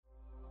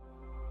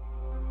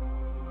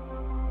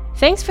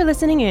Thanks for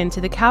listening in to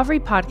the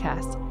Calvary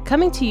Podcast,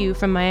 coming to you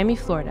from Miami,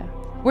 Florida.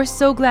 We're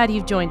so glad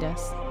you've joined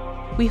us.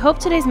 We hope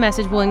today's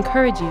message will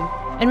encourage you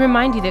and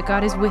remind you that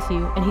God is with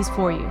you and He's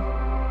for you.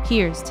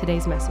 Here's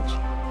today's message.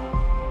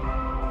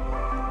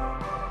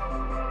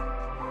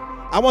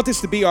 I want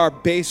this to be our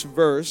base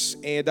verse,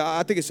 and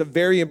I think it's a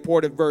very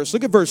important verse.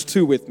 Look at verse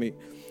 2 with me.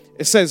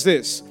 It says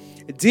this: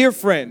 "Dear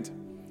friend,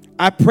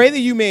 I pray that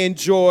you may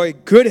enjoy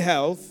good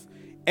health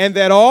and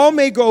that all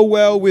may go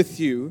well with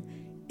you,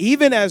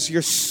 even as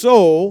your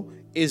soul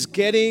is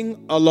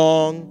getting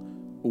along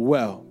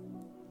well."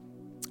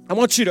 I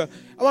want you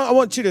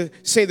to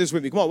say this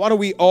with me. Come on, why don't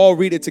we all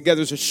read it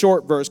together? It's a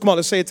short verse. Come on,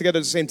 let's say it together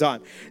at the same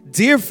time.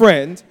 "Dear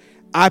friend,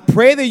 I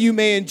pray that you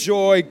may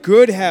enjoy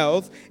good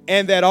health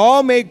and that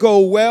all may go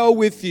well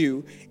with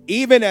you,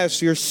 even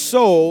as your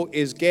soul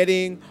is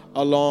getting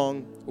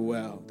along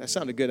well." That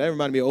sounded good. That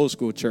reminded me of old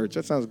school church.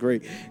 That sounds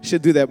great.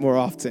 Should do that more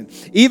often.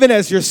 Even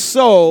as your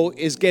soul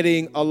is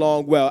getting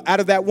along well. Out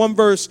of that one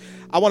verse,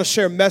 I want to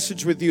share a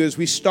message with you as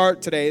we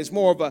start today. It's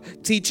more of a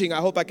teaching. I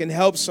hope I can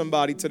help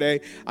somebody today.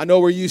 I know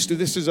we're used to,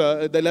 this is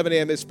the 11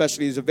 a.m.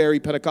 especially is a very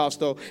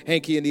Pentecostal,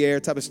 hanky in the air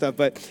type of stuff,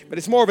 but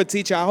it's more of a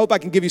teaching. I hope I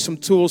can give you some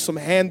tools, some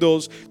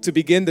handles to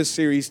begin this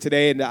series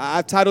today. And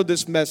I've titled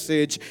this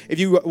message, if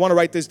you want to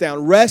write this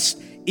down,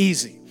 Rest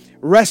Easy.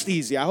 Rest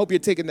easy. I hope you're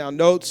taking down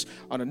notes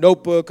on a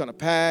notebook, on a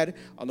pad,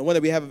 on the one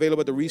that we have available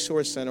at the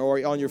Resource Center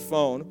or on your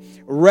phone.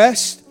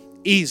 Rest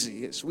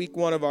easy. It's week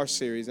 1 of our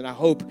series, and I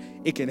hope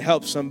it can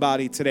help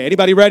somebody today.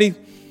 Anybody ready?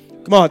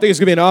 Come on, I think it's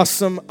going to be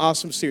an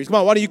awesome series. Come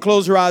on, why don't you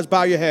close your eyes,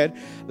 bow your head.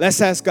 Let's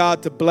ask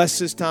God to bless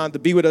this time, to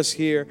be with us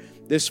here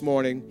this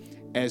morning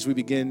as we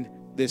begin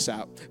this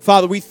out.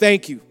 Father, we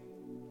thank you.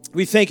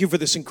 We thank you for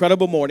this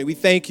incredible morning. We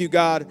thank you,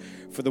 God,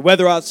 for the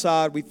weather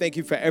outside. We thank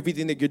you for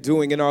everything that you're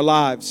doing in our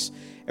lives.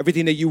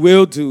 Everything that you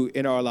will do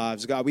in our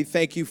lives, God. We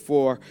thank you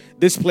for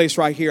this place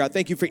right here. I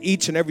thank you for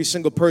each and every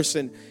single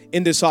person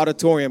in this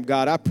auditorium,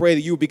 God. I pray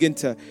that you will begin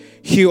to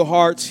heal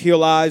hearts,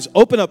 heal eyes,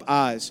 open up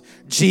eyes.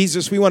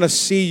 Jesus, we want to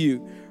see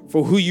you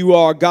for who you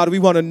are, God. We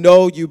want to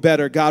know you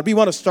better, God. We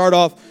want to start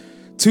off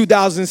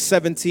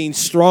 2017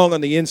 strong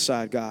on the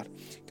inside, God.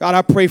 God,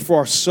 I pray for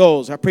our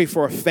souls. I pray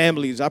for our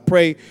families. I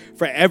pray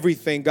for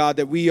everything, God,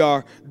 that we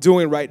are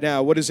doing right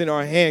now. What is in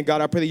our hand,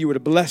 God, I pray that you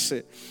would bless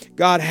it.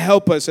 God,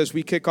 help us as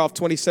we kick off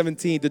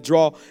 2017 to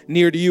draw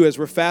near to you as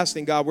we're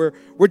fasting, God.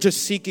 We're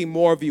just seeking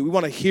more of you. We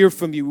want to hear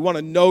from you. We want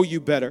to know you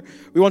better.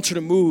 We want you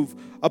to move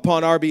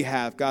upon our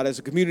behalf, God. As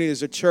a community,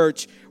 as a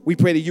church, we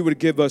pray that you would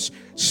give us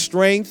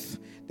strength,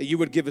 that you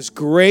would give us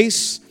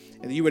grace,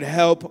 and that you would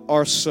help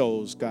our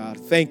souls, God.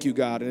 Thank you,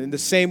 God. And in the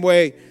same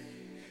way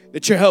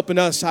that you're helping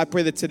us, I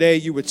pray that today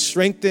you would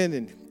strengthen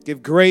and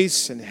give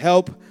grace and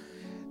help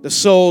the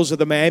souls of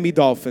the Miami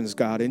Dolphins,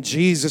 God. In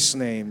Jesus'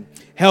 name,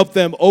 help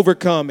them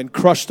overcome and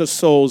crush the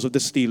souls of the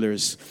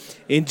Steelers.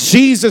 In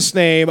Jesus'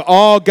 name,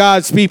 all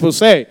God's people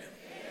say. Amen.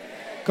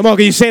 Come on,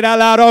 can you say it out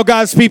loud? All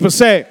God's people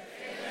say. Amen.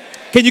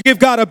 Can you give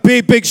God a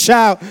big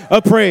shout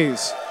of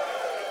praise?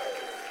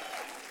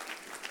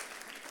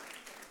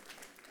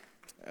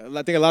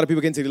 I think a lot of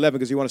people get into the 11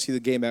 because you want to see the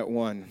game at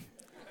 1.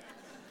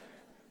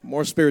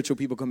 More spiritual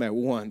people come at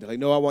 1. They're like,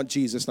 no, I want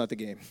Jesus, not the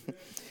game.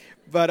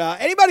 But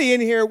anybody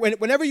in here,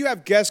 whenever you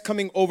have guests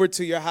coming over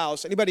to your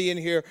house, anybody in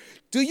here,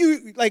 do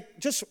you, it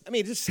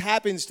just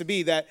happens to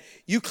be that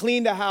you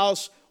clean the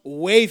house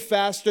way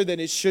faster than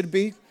it should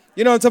be?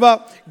 You know what I'm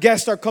talking about?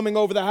 Guests are coming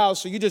over the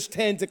house, so you just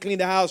tend to clean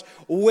the house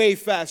way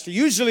faster.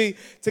 Usually,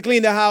 to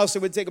clean the house,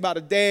 it would take about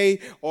a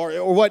day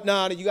or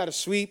whatnot, and you got to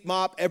sweep,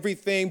 mop,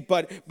 everything.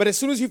 But as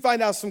soon as you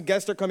find out some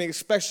guests are coming,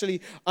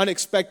 especially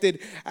unexpected,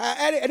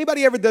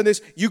 anybody ever done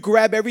this? You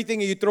grab everything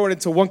and you throw it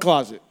into one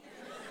closet.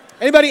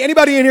 Anybody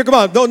in here? Come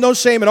on, no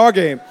shame in our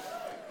game.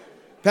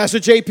 Pastor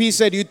JP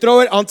said you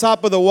throw it on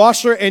top of the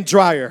washer and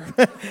dryer.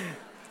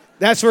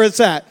 That's where it's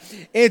at.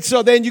 And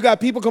so then you got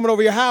people coming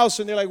over your house,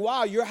 and they're like,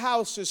 wow, your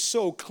house is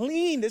so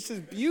clean. This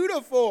is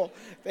beautiful.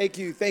 Thank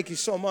you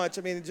so much.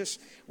 I mean,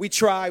 we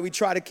try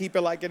to keep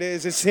it like it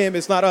is. It's him,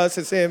 it's not us,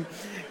 it's him.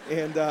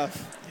 And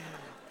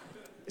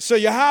so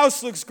your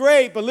house looks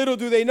great, but little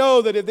do they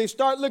know that if they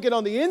start looking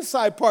on the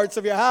inside parts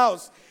of your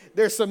house,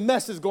 there's some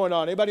messes going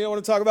on. Anybody know what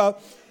I'm talking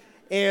about?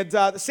 And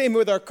the same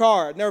with our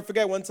car. I'll never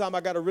forget one time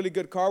I got a really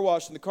good car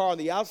wash, and the car on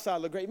the outside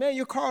looked great. Man,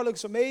 your car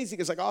looks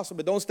amazing. It's like awesome,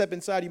 but don't step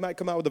inside. You might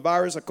come out with a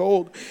virus, a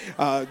cold,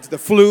 the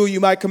flu.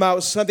 You might come out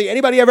with something.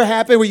 Anybody ever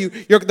happen where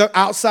the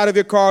outside of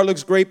your car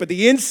looks great, but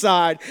the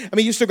inside,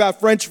 you still got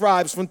French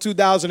fries from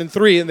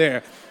 2003 in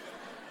there.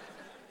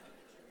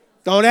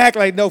 Don't act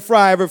like no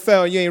fry ever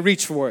fell and you ain't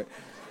reached for it.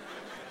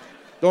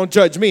 Don't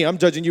judge me. I'm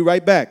judging you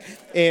right back.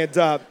 And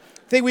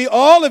I think we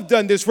all have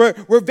done this.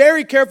 We're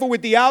very careful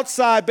with the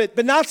outside,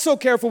 but not so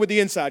careful with the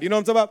inside. You know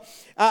what I'm talking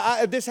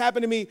about? This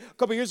happened to me a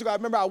couple years ago. I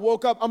remember I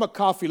woke up. I'm a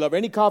coffee lover.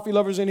 Any coffee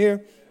lovers in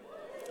here?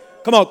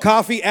 Come on,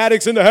 coffee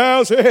addicts in the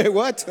house. Hey,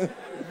 what?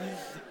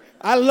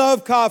 I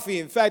love coffee.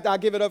 In fact, I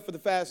give it up for the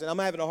fast, and I'm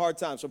having a hard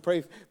time, so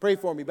pray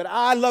for me. But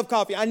I love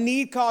coffee. I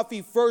need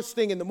coffee first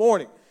thing in the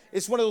morning.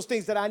 It's one of those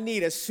things that I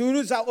need. As soon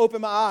as I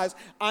open my eyes,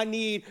 I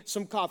need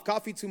some coffee.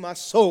 Coffee to my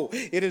soul.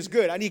 It is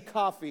good. I need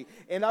coffee.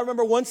 And I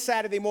remember one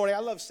Saturday morning, I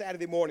love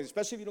Saturday mornings,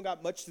 especially if you don't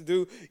got much to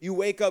do. You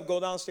wake up, go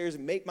downstairs,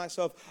 and make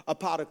myself a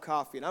pot of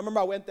coffee. And I remember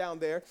I went down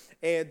there,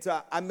 and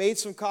I made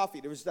some coffee.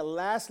 There was the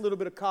last little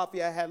bit of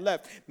coffee I had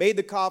left. Made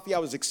the coffee. I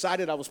was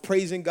excited. I was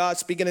praising God,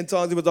 speaking in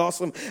tongues. It was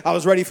awesome. I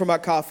was ready for my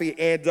coffee.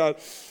 And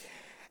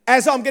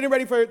as I'm getting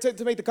ready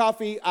to make the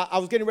coffee, I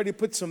was getting ready to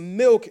put some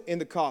milk in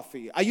the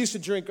coffee. I used to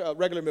drink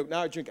regular milk.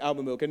 Now I drink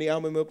almond milk. Any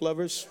almond milk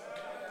lovers?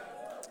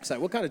 It's like,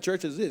 what kind of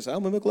church is this?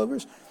 Almond milk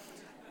lovers?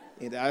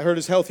 And I heard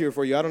it's healthier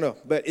for you. I don't know,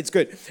 but it's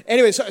good.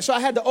 Anyway, so I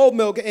had the old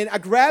milk, and I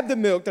grabbed the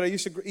milk that I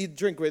used to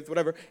drink with,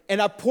 whatever,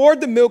 and I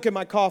poured the milk in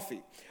my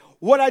coffee.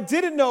 What I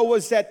didn't know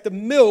was that the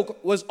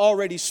milk was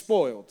already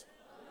spoiled.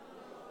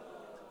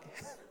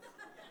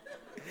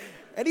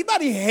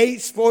 Anybody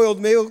hate spoiled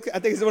milk? I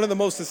think it's one of the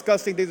most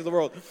disgusting things in the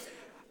world.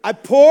 I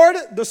poured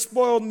the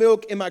spoiled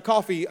milk in my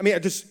coffee. I mean,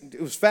 it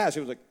was fast.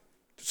 It was like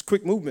just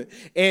quick movement.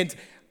 And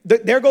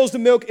there goes the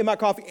milk in my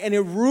coffee, and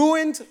it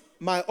ruined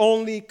my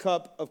only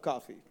cup of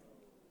coffee.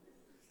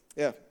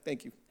 Yeah,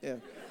 thank you. Yeah,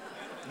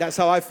 that's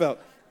how I felt.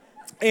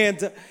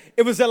 And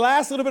it was the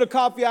last little bit of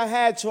coffee I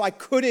had, so I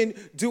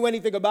couldn't do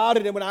anything about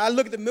it. And when I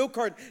looked at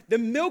the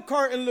milk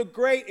carton looked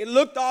great. It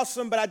looked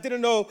awesome, but I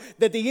didn't know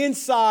that the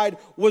inside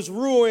was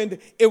ruined.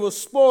 It was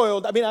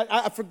spoiled. I mean,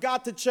 I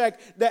forgot to check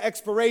the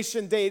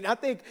expiration date. And I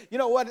think, you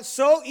know what?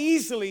 So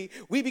easily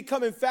we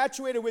become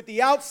infatuated with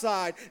the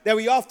outside that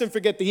we often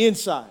forget the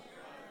inside.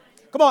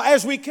 Come on,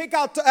 as we kick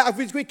off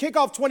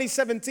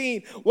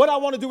 2017, what I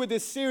want to do with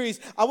this series,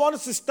 I want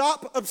us to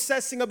stop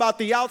obsessing about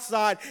the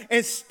outside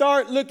and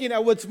start looking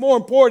at what's more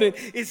important.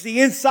 It's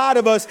the inside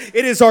of us.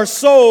 It is our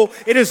soul.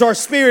 It is our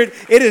spirit.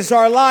 It is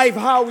our life.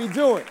 How are we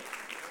doing?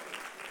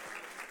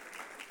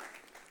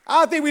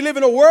 I think we live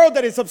in a world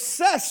that is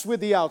obsessed with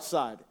the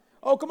outside.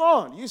 Oh, come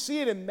on. You see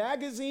it in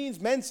magazines,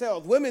 men's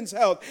health, women's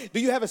health.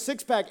 Do you have a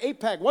 6-pack,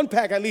 8-pack,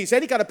 1-pack at least,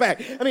 any kind of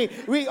pack? I mean,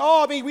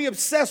 we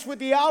obsessed with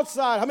the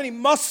outside. How many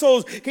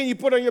muscles can you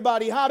put on your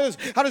body? How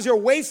does your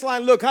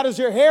waistline look? How does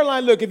your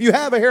hairline look if you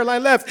have a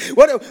hairline left?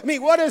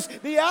 What is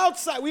the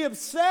outside? We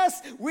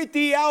obsess with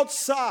the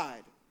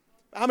outside.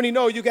 How many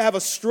know you can have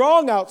a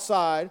strong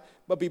outside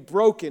but be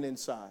broken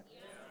inside?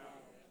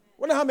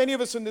 Wonder how many of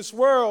us in this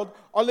world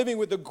are living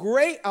with a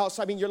great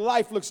outside. I mean, your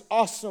life looks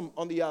awesome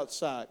on the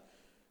outside.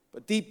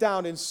 But deep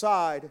down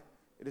inside,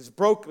 it is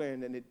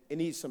broken and it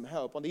needs some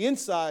help. On the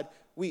inside,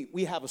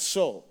 we have a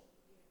soul.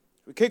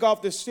 We kick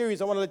off this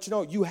series, I want to let you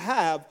know, you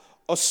have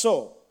a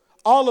soul.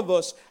 All of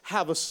us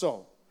have a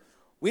soul.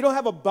 We don't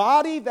have a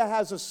body that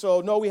has a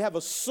soul. No, we have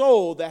a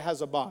soul that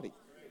has a body.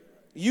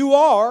 You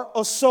are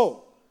a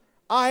soul.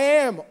 I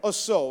am a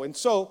soul. And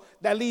so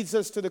that leads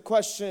us to the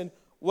question,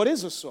 what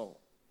is a soul?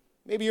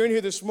 Maybe you're in here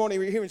this morning,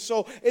 you're hearing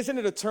soul. Isn't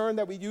it a term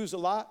that we use a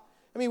lot?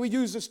 I mean, we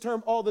use this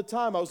term all the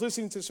time. I was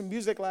listening to some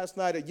music last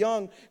night, a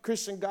young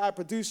Christian guy,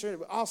 producer,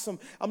 awesome.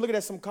 I'm looking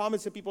at some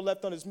comments that people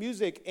left on his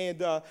music,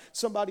 and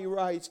somebody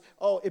writes,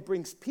 oh, it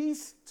brings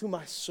peace to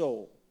my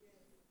soul.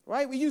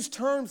 Right? We use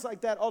terms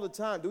like that all the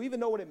time. Do we even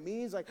know what it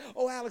means? Like,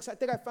 oh, Alex, I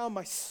think I found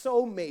my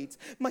soulmate.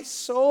 My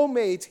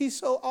soulmate. He's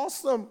so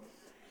awesome.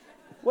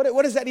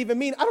 What does that even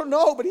mean? I don't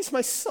know, but he's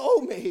my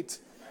soulmate.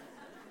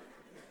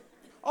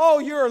 Oh,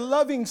 you're a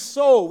loving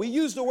soul. We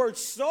use the word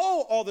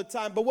soul all the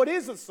time, but what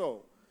is a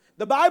soul?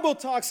 The Bible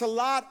talks a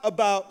lot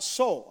about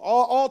soul.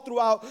 All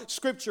throughout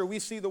Scripture, we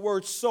see the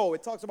word soul.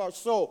 It talks about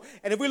soul.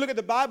 And if we look at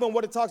the Bible and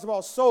what it talks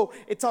about soul,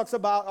 it talks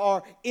about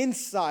our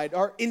inside,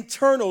 our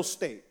internal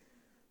state.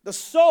 The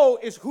soul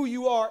is who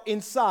you are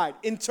inside,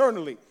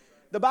 internally.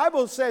 The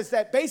Bible says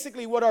that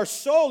basically what our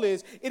soul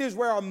is, it is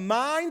where our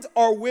mind,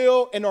 our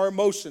will, and our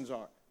emotions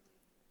are.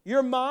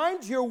 Your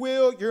mind, your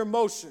will, your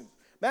emotions.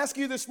 I'm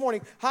asking you this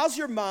morning, how's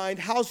your mind,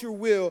 how's your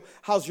will,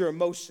 how's your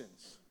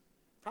emotions?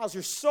 How's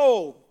your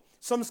soul?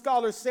 Some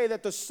scholars say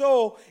that the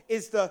soul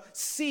is the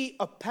seat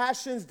of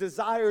passions,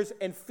 desires,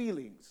 and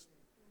feelings.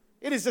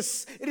 It is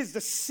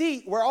the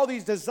seat where all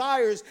these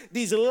desires,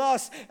 these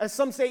lusts, and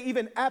some say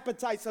even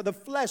appetites of the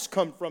flesh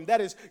come from. That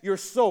is your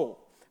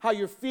soul, how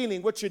you're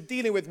feeling, what you're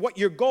dealing with, what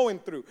you're going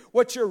through,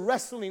 what you're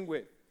wrestling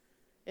with.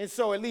 And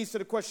so it leads to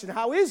the question,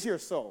 how is your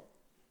soul?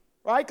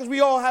 Right? Because we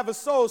all have a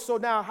soul, so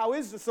now how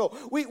is the soul?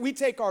 We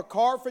take our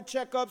car for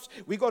checkups.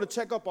 We go to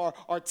check up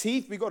our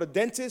teeth. We go to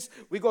dentists.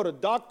 We go to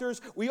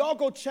doctors. We all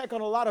go check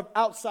on a lot of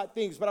outside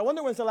things. But I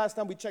wonder when's the last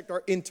time we checked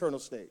our internal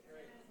state?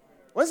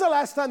 When's the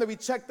last time that we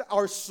checked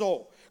our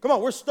soul? Come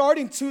on, we're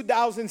starting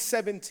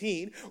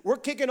 2017. We're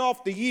kicking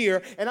off the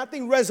year, and I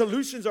think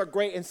resolutions are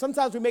great. And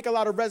sometimes we make a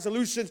lot of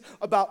resolutions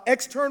about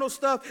external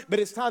stuff, but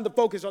it's time to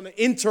focus on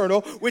the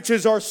internal, which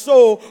is our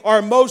soul, our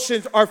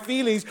emotions, our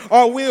feelings,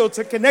 our will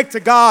to connect to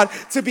God,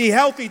 to be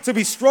healthy, to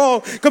be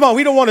strong. Come on,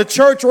 we don't want a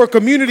church or a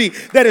community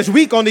that is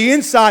weak on the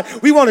inside.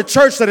 We want a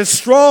church that is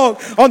strong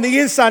on the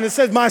inside and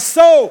says, my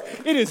soul,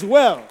 it is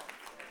well.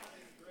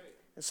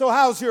 And so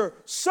how's your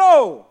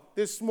soul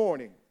this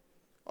morning?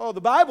 Oh, the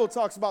Bible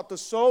talks about the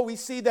soul. We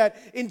see that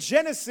in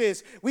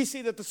Genesis, we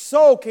see that the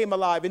soul came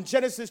alive. In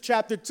Genesis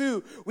chapter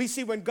 2, we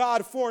see when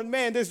God formed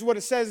man. This is what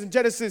it says in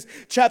Genesis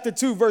chapter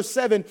 2, verse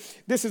 7.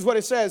 This is what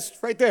it says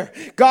right there.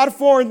 God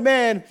formed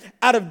man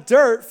out of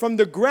dirt from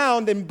the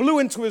ground and blew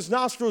into his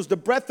nostrils the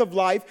breath of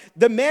life.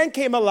 The man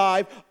came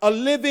alive, a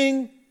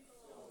living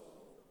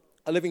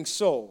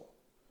soul.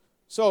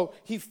 So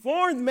he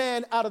formed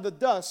man out of the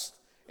dust,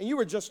 and you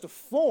were just a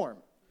form.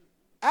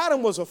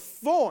 Adam was a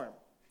form.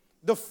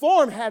 The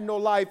form had no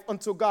life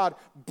until God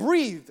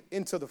breathed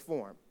into the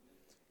form.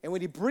 And when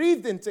he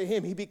breathed into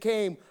him, he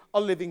became a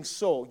living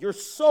soul. Your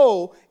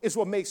soul is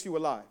what makes you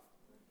alive.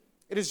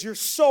 It is your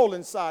soul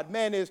inside.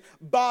 Man is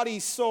body,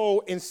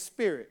 soul, and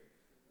spirit.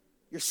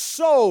 Your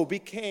soul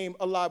became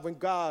alive when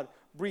God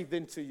breathed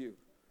into you.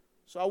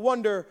 So I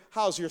wonder,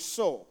 how's your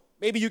soul?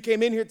 Maybe you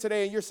came in here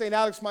today and you're saying,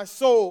 Alex, my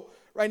soul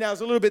right now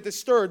is a little bit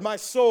disturbed. My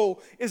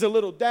soul is a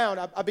little down.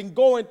 I've been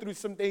going through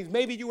some things.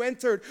 Maybe you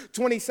entered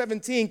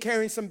 2017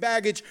 carrying some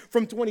baggage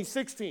from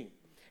 2016.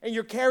 And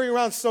you're carrying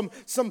around some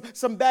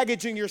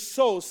baggage in your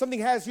soul.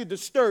 Something has you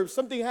disturbed.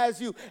 Something has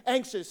you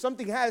anxious.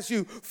 Something has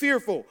you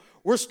fearful.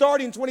 We're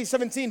starting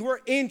 2017.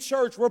 We're in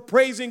church. We're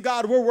praising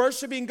God. We're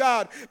worshiping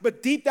God.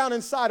 But deep down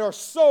inside, our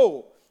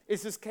soul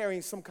is just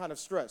carrying some kind of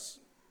stress.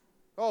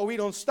 Oh, we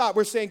don't stop.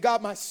 We're saying,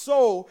 God, my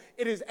soul,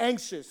 it is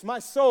anxious. My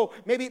soul,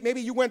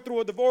 maybe you went through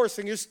a divorce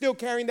and you're still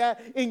carrying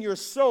that in your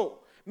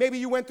soul. Maybe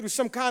you went through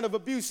some kind of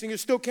abuse and you're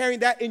still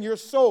carrying that in your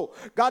soul.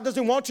 God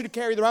doesn't want you to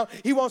carry it around.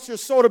 He wants your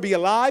soul to be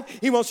alive.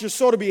 He wants your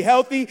soul to be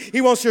healthy. He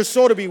wants your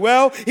soul to be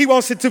well. He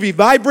wants it to be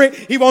vibrant.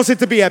 He wants it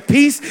to be at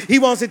peace. He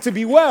wants it to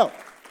be well.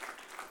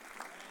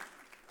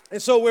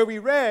 And so where we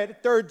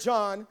read 3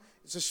 John,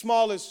 it's the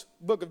smallest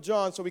book of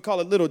John, so we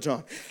call it Little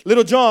John.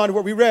 Little John,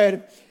 where we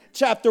read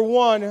chapter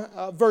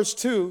 1, verse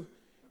 2,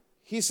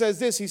 he says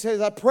this. He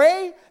says, I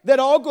pray that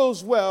all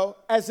goes well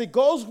as it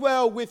goes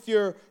well with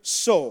your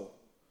soul.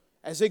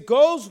 As it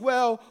goes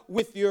well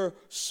with your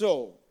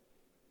soul.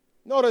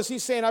 Notice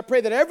he's saying, I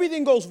pray that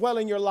everything goes well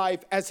in your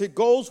life as it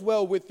goes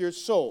well with your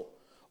soul.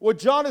 What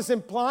John is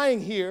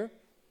implying here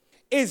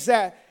is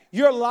that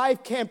your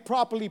life can't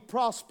properly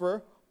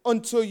prosper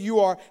until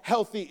you are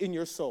healthy in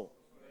your soul.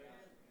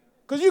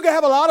 Because you can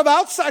have a lot of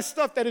outside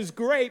stuff that is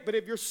great, but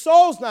if your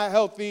soul's not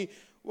healthy,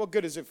 what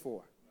good is it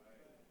for?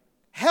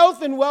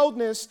 Health and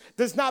wellness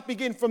does not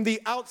begin from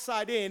the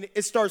outside in.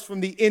 It starts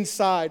from the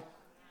inside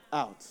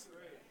out.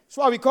 That's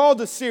why we call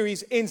the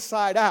series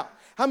Inside Out.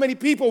 How many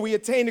people we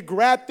attain to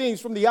grab things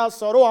from the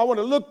outside? Oh, I want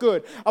to look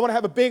good. I want to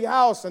have a big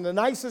house and the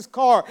nicest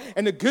car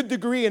and a good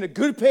degree and a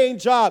good paying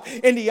job.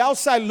 And the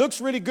outside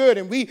looks really good.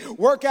 And we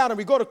work out and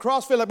we go to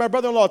CrossFit like my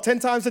brother-in-law 10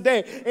 times a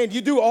day. And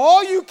you do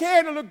all you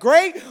can to look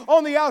great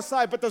on the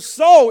outside. But the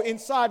soul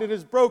inside it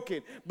is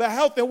broken. But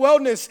health and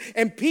wellness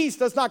and peace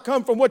does not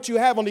come from what you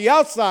have on the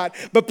outside.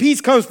 But peace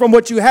comes from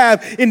what you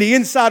have in the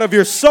inside of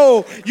your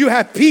soul. You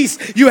have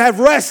peace. You have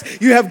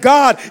rest. You have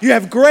God. You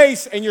have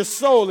grace. And your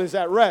soul is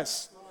at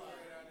rest.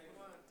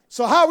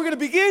 So how are we going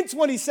to begin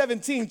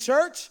 2017,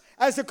 church?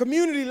 As a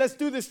community, let's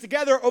do this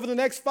together over the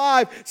next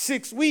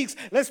 5-6 weeks.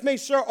 Let's make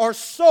sure our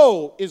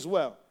soul is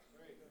well.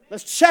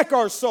 Let's check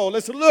our soul.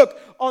 Let's look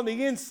on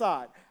the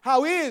inside.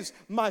 How is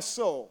my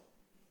soul?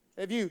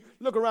 If you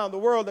look around the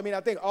world,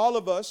 I think all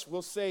of us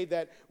will say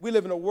that we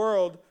live in a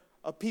world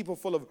of people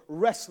full of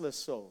restless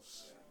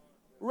souls.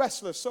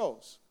 Restless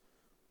souls.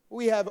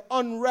 We have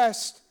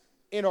unrest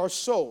in our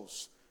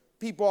souls.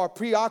 People are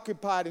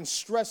preoccupied and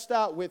stressed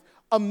out with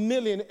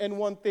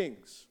 1,000,001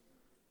 things.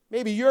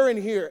 Maybe you're in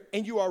here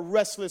and you are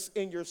restless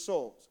in your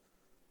souls.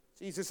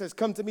 Jesus says,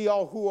 come to me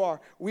all who are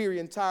weary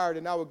and tired,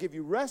 and I will give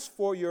you rest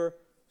for your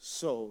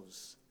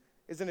souls.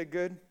 Isn't it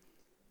good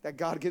that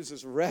God gives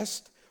us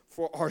rest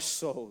for our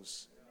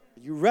souls?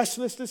 Are you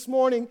restless this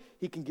morning?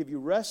 He can give you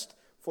rest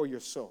for your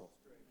soul.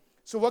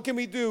 So what can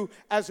we do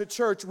as a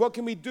church? What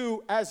can we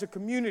do as a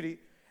community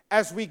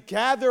as we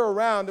gather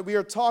around and we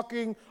are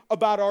talking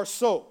about our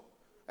soul?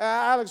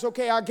 Alex,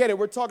 okay, I get it.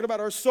 We're talking about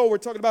our soul. We're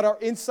talking about our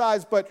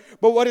insides, but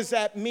what does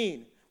that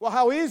mean? Well,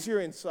 how is your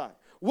inside?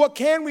 What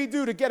can we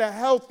do to get a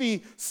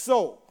healthy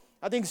soul?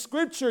 I think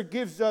Scripture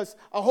gives us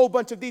a whole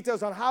bunch of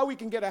details on how we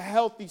can get a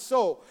healthy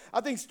soul. I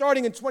think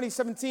starting in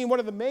 2017, one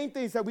of the main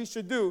things that we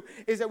should do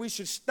is that we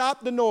should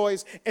stop the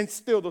noise and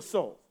still the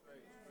soul.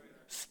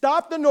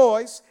 Stop the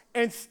noise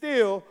and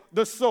still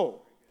the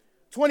soul.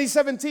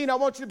 2017, I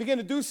want you to begin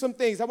to do some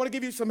things. I want to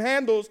give you some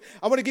handles.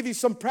 I want to give you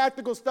some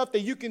practical stuff that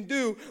you can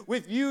do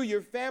with you,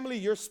 your family,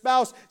 your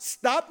spouse.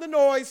 Stop the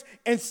noise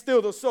and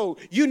still the soul.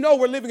 You know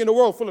we're living in a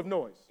world full of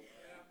noise.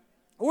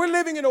 We're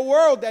living in a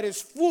world that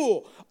is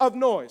full of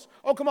noise.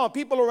 Oh, come on.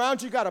 People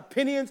around you got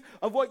opinions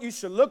of what you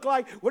should look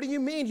like. What do you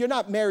mean you're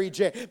not married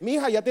yet?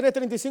 Mija, ya tienes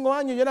 35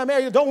 años, you're not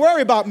married. Don't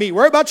worry about me.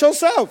 Worry about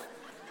yourself.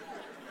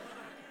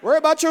 Worry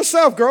about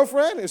yourself,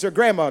 girlfriend. It's your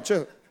grandma,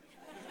 too.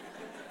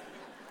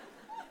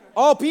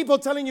 All people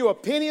telling you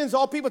opinions,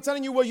 all people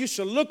telling you what you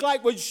should look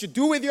like, what you should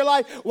do with your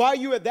life, why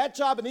you at that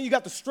job, and then you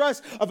got the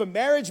stress of a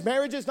marriage.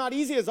 Marriage is not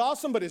easy, it's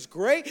awesome, but it's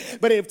great,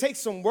 but it takes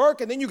some work,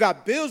 and then you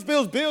got bills,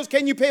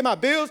 can you pay my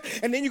bills?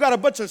 And then you got a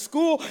bunch of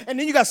school, and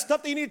then you got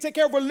stuff that you need to take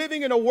care of. We're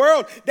living in a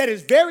world that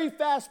is very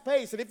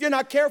fast-paced, and if you're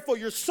not careful,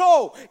 your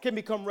soul can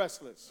become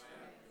restless.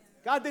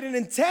 God didn't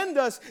intend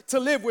us to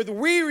live with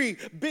weary,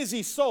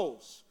 busy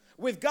souls.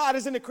 With God,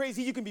 isn't it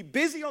crazy? You can be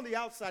busy on the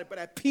outside, but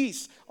at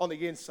peace on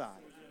the inside.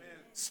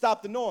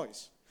 Stop the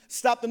noise.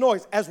 Stop the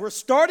noise. As we're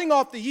starting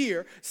off the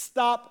year,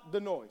 stop the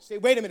noise. Say,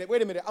 wait a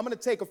minute. I'm going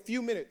to take a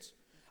few minutes.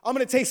 I'm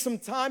going to take some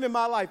time in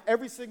my life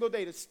every single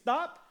day to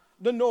stop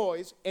the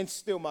noise and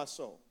still my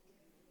soul.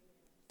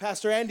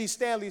 Pastor Andy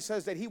Stanley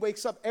says that he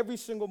wakes up every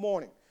single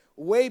morning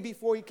way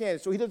before he can,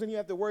 so he doesn't even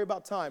have to worry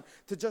about time,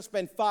 to just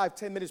spend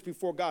 5-10 minutes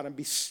before God and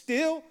be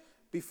still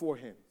before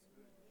him.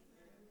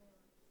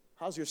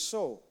 How's your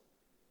soul?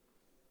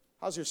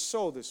 How's your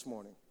soul this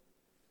morning?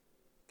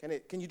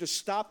 Can you just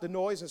stop the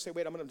noise and say,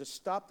 wait, I'm going to just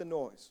stop the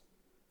noise.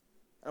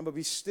 I'm going to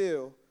be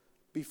still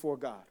before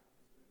God.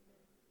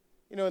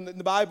 You know, in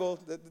the Bible,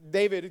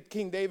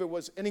 King David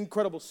was an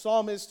incredible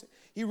psalmist.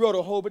 He wrote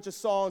a whole bunch of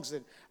songs,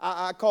 and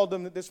I called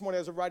him this morning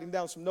as I was writing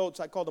down some notes,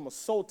 I called him a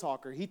soul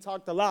talker. He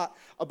talked a lot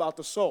about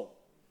the soul.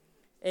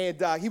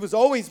 And he was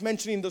always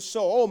mentioning the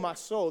soul. Oh, my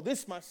soul,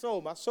 this my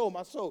soul, my soul,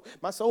 my soul,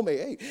 my soulmate.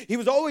 Hey, he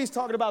was always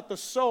talking about the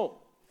soul.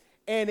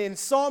 And in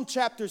Psalm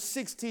chapter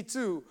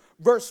 62,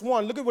 verse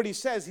 1, look at what he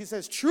says. He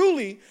says,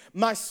 truly,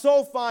 my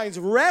soul finds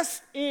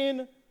rest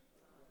in...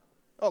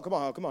 Oh, come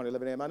on,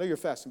 11 a.m. I know you're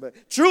fasting, but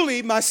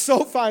truly, my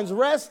soul finds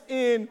rest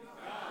in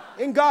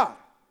God.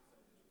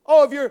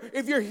 Oh,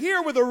 if you're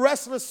here with a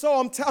restless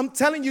soul, I'm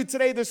telling you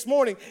today, this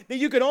morning, that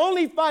you can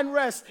only find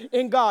rest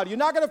in God. You're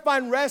not going to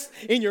find rest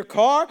in your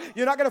car.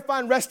 You're not going to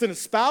find rest in a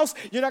spouse.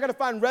 You're not going to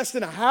find rest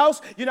in a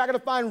house. You're not going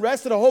to find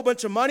rest in a whole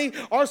bunch of money.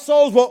 Our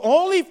souls will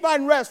only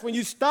find rest when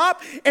you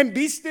stop and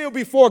be still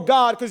before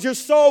God, because your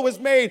soul was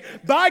made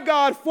by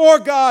God,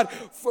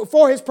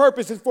 for his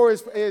purpose and for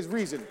his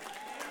reason.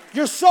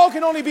 Your soul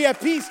can only be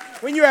at peace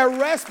when you're at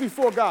rest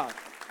before God.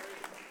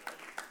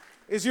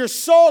 Is your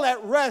soul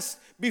at rest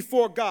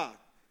before God?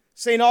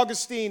 St.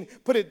 Augustine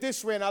put it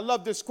this way, and I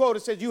love this quote.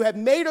 It says, you have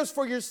made us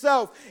for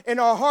yourself, and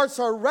our hearts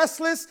are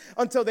restless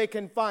until they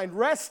can find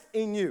rest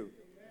in you.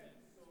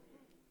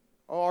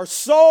 Our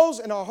souls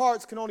and our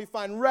hearts can only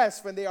find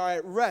rest when they are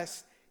at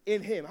rest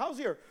in him. How's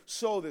your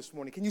soul this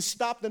morning? Can you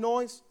stop the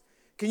noise?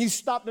 Can you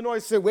stop the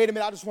noise and say, wait a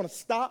minute, I just want to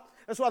stop?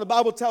 That's why the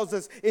Bible tells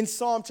us in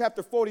Psalm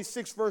chapter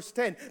 46, verse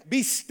 10,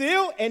 be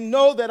still and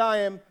know that I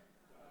am.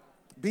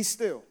 Be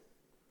still.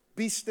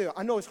 Be still.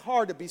 I know it's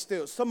hard to be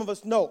still. Some of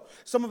us know.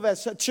 Some of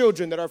us have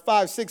children that are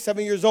 5, 6,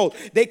 7 years old.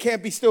 They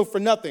can't be still for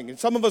nothing. And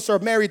some of us are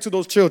married to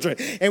those children,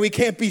 and we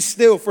can't be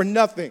still for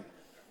nothing.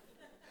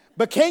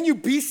 But can you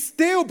be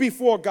still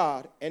before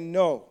God and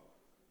know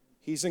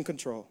he's in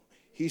control?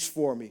 He's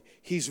for me.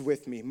 He's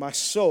with me. My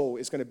soul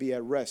is going to be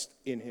at rest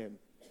in him.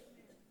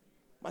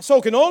 My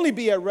soul can only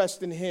be at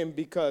rest in him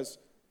because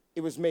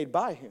it was made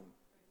by him.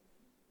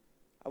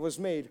 I was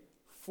made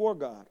for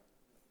God,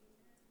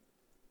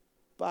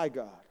 by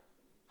God.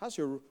 How's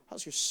your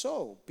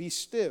soul? Be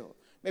still.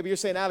 Maybe you're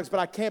saying, Alex, but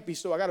I can't be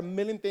still. I got a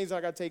million things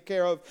I got to take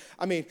care of.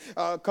 I mean,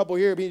 a couple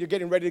here, you're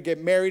getting ready to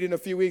get married in a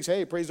few weeks.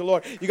 Hey, praise the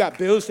Lord. You got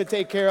bills to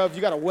take care of.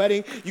 You got a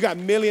wedding. You got a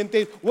million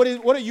things. What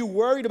are you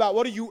worried about?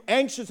 What are you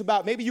anxious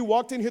about? Maybe you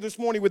walked in here this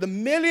morning with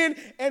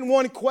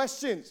 1,000,001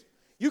 questions.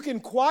 You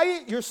can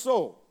quiet your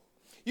soul.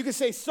 You can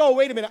say, so,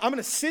 wait a minute, I'm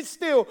going to sit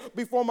still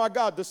before my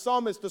God. The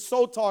psalmist, the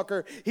soul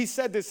talker, he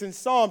said this in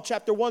Psalm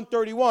chapter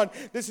 131.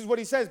 This is what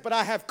he says, but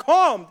I have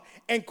calmed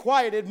and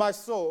quieted my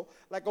soul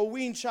like a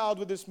weaned child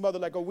with his mother,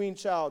 like a weaned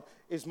child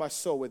is my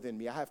soul within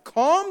me. I have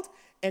calmed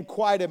and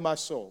quieted my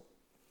soul.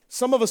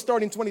 Some of us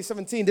starting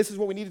 2017, this is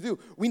what we need to do.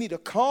 We need to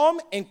calm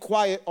and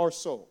quiet our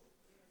soul.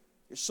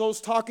 Your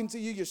soul's talking to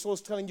you. Your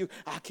soul's telling you,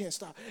 I can't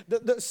stop.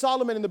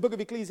 Solomon in the book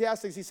of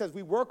Ecclesiastes, he says,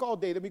 we work all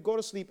day, then we go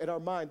to sleep, and our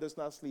mind does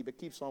not sleep. It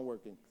keeps on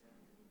working.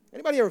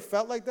 Anybody ever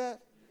felt like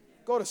that?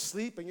 Go to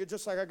sleep, and you're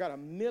just like, I got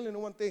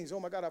 1,000,001 things. Oh,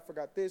 my God, I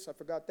forgot this. I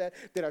forgot that.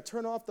 Did I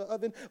turn off the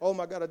oven? Oh,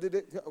 my God, I did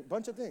it. A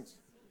bunch of things.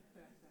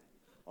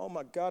 Oh,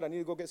 my God, I need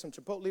to go get some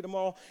Chipotle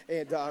tomorrow.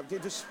 And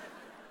just...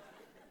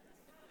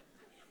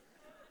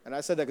 And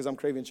I said that because I'm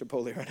craving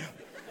Chipotle right now.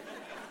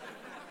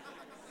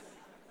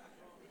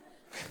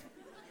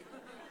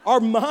 Our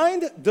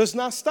mind does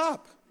not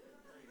stop.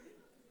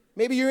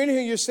 Maybe you're in here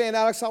and you're saying,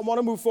 Alex, I want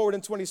to move forward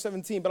in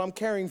 2017, but I'm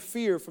carrying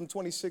fear from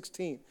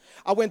 2016.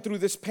 I went through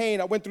this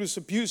pain. I went through this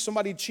abuse.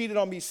 Somebody cheated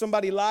on me.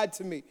 Somebody lied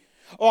to me.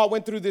 Oh, I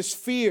went through this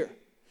fear.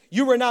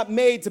 You were not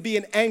made to be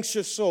an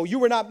anxious soul. You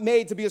were not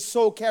made to be a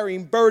soul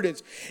carrying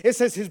burdens. It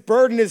says his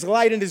burden is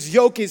light and his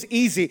yoke is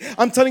easy.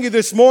 I'm telling you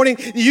this morning,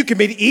 you can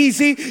be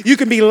easy. You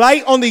can be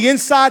light on the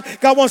inside.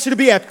 God wants you to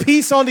be at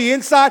peace on the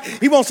inside.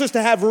 He wants us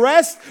to have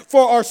rest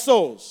for our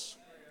souls.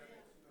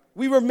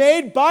 We were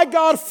made by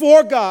God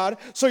for God,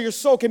 so your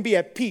soul can be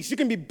at peace. You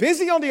can be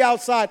busy on the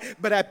outside,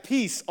 but at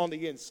peace on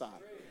the inside.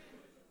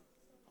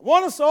 I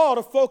want us all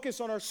to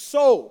focus on our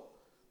soul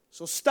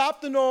So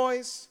stop the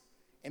noise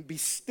and be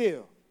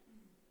still.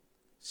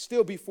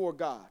 Still before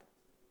God.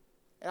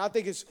 And I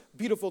think it's a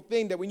beautiful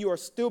thing that when you are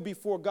still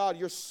before God,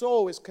 your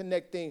soul is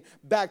connecting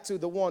back to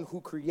the one who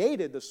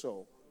created the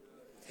soul.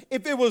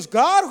 If it was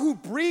God who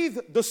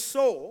breathed the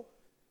soul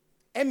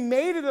and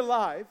made it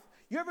alive,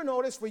 you ever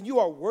notice when you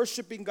are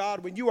worshiping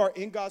God, when you are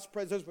in God's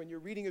presence, when you're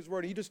reading his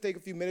word, and you just take a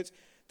few minutes,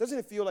 doesn't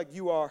it feel like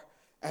you are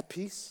at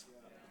peace?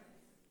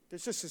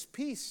 There's just this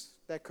peace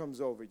that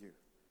comes over you.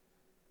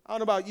 I don't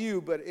know about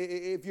you, but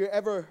if you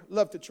ever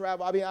love to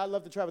travel, I mean, I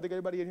love to travel. I think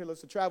everybody in here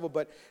loves to travel,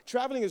 but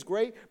traveling is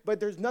great, but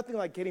there's nothing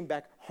like getting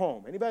back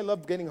home. Anybody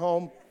love getting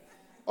home?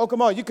 Oh,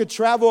 come on, you could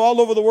travel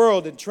all over the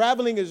world, and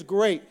traveling is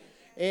great.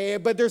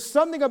 But there's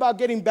something about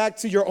getting back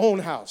to your own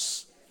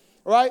house,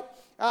 right?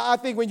 I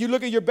think when you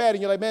look at your bed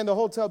and you're like, man, the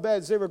hotel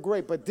beds, they were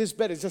great, but this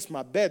bed is just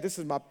my bed. This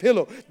is my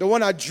pillow, the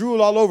one I drool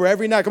all over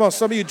every night. Come on,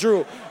 some of you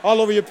drool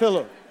all over your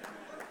pillow.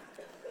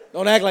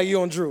 Don't act like you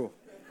don't drool.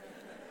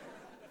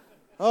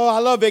 Oh, I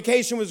love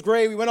vacation was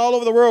great. We went all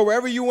over the world,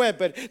 wherever you went,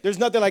 but there's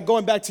nothing like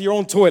going back to your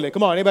own toilet.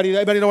 Come on, anybody know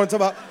what I'm talking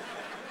about?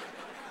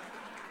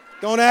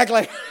 Don't act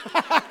like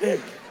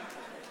I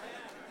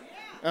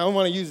don't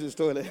want to use this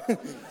toilet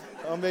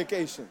on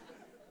vacation.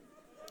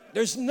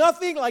 There's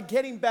nothing like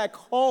getting back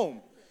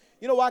home.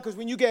 You know why? Because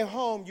when you get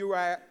home, you're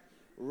at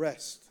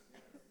rest.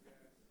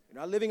 You're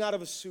not living out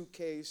of a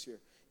suitcase.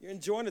 You're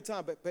enjoying the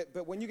time.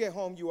 But when you get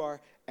home, you are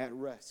at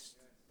rest.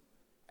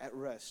 At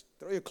rest.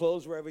 Throw your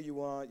clothes wherever you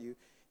want.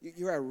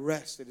 You're at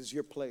rest. It is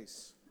your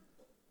place.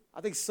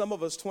 I think some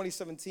of us,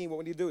 2017, what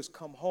we need to do is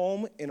come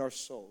home in our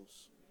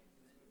souls.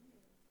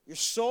 Your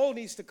soul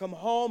needs to come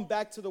home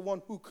back to the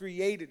one who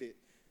created it.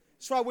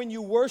 That's why when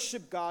you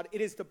worship God,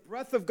 it is the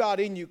breath of God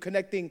in you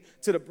connecting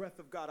to the breath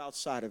of God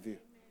outside of you.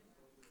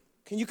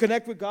 Can you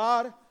connect with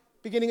God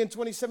beginning in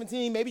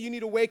 2017? Maybe you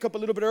need to wake up a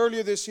little bit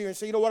earlier this year and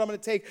say, you know what, I'm going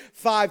to take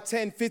 5,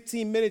 10,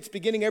 15 minutes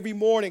beginning every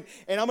morning,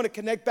 and I'm going to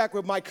connect back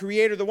with my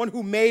Creator, the one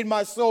who made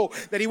my soul,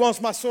 that he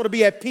wants my soul to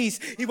be at peace.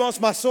 He wants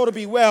my soul to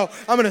be well.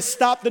 I'm going to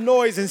stop the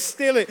noise and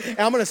still it, and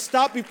I'm going to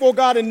stop before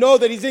God and know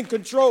that he's in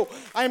control.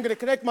 I am going to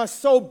connect my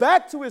soul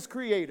back to his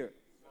Creator.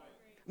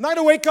 I'm not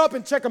going to wake up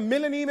and check 1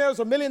 million emails,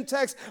 1 million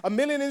texts, 1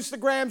 million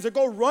Instagrams, or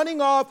go running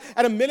off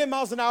at 1 million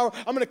miles an hour.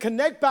 I'm going to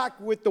connect back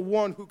with the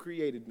one who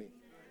created me.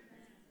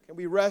 Can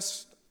we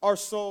rest our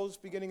souls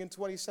beginning in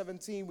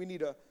 2017? We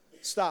need to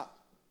stop.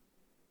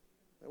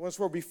 And once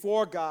we're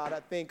before God, I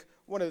think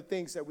one of the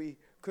things that we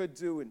could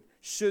do and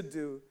should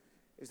do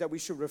is that we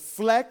should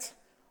reflect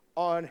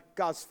on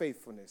God's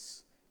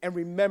faithfulness and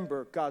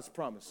remember God's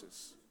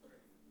promises.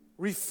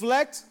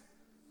 Reflect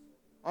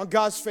on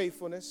God's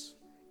faithfulness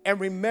and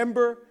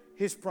remember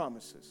his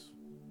promises.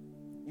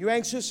 You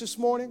anxious this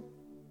morning?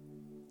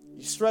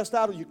 You stressed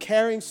out? Are you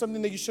carrying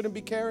something that you shouldn't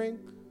be carrying?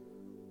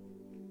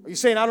 Are you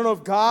saying, I don't know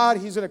if God,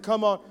 he's going to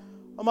come on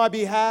my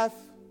behalf?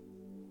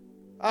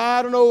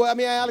 I don't know. I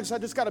mean, Alex, I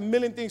just got 1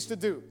 million things to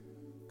do.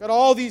 Got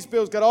all these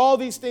bills, got all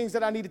these things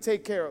that I need to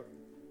take care of.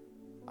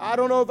 I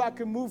don't know if I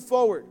can move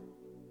forward.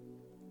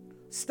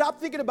 Stop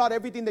thinking about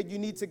everything that you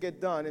need to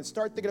get done and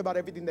start thinking about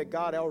everything that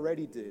God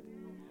already did.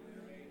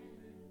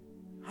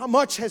 How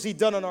much has he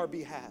done on our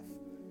behalf?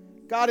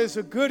 God is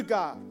a good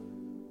God.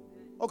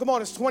 Oh, come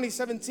on, it's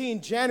 2017,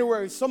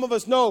 January. Some of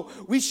us know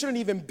we shouldn't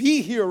even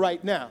be here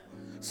right now.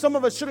 Some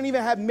of us shouldn't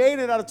even have made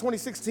it out of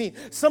 2016.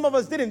 Some of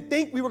us didn't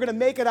think we were going to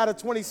make it out of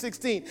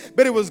 2016.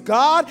 But it was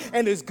God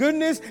and his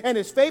goodness and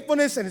his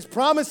faithfulness and his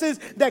promises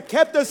that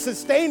kept us,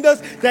 sustained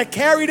us, that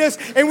carried us,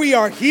 and we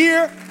are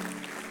here.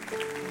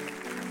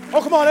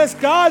 Oh, come on, that's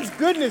God's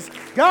goodness,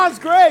 God's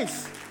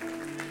grace.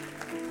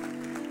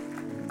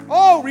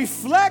 Oh,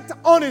 reflect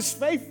on his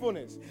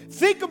faithfulness.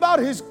 Think about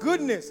his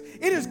goodness.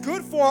 It is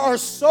good for our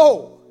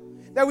soul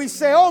that we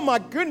say, oh my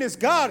goodness,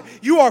 God,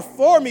 you are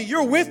for me.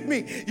 You're with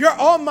me. You're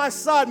on my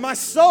side. My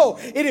soul,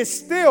 it is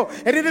still,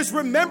 and it is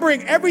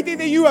remembering everything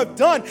that you have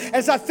done.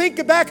 As I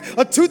think back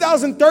of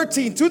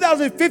 2013,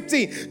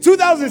 2015,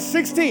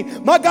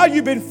 2016, my God,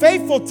 you've been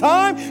faithful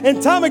time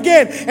and time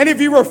again. And if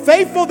you were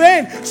faithful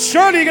then,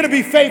 surely you're going to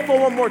be faithful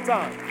one more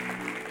time.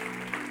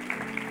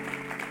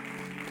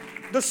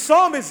 The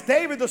psalmist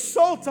David, the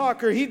soul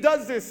talker, he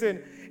does this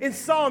in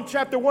Psalm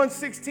chapter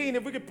 116.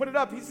 If we could put it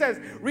up, he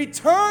says,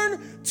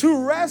 return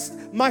to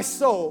rest, my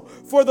soul,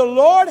 for the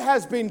Lord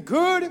has been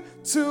good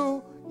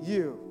to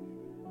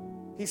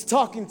you. He's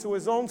talking to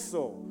his own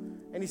soul,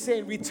 and he's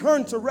saying,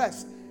 return to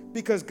rest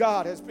because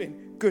God has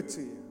been good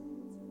to you.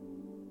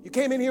 You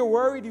came in here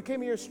worried. You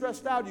came in here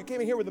stressed out. You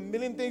came in here with 1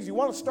 million things. You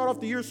want to start off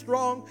the year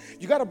strong.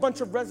 You got a bunch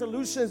of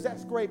resolutions.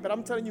 That's great, but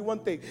I'm telling you one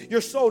thing.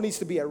 Your soul needs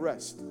to be at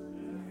rest.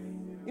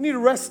 You need to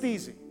rest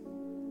easy.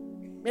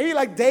 Maybe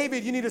like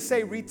David, you need to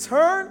say,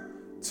 return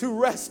to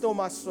rest, oh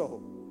my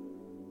soul.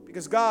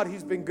 Because God,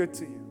 he's been good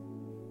to you.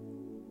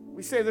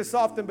 We say this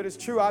often, but it's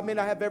true. I may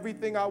not have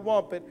everything I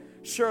want, but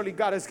surely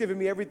God has given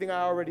me everything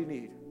I already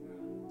need.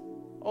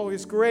 Oh,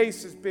 his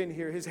grace has been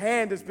here. His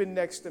hand has been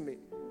next to me.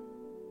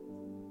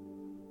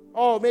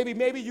 Oh,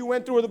 maybe you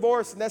went through a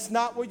divorce and that's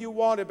not what you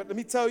wanted, but let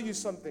me tell you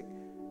something.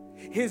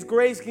 His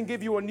grace can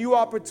give you a new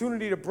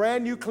opportunity, a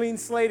brand new clean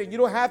slate, and you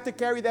don't have to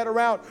carry that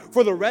around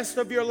for the rest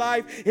of your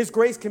life. His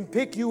grace can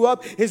pick you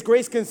up. His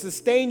grace can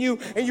sustain you,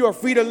 and you are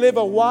free to live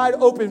a wide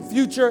open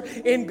future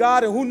in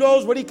God. And who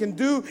knows what He can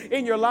do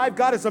in your life.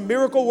 God is a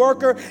miracle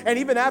worker, and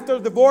even after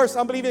the divorce,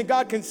 I'm believing that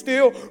God can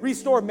still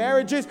restore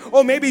marriages.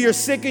 Or maybe you're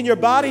sick in your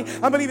body.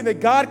 I'm believing that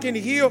God can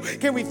heal.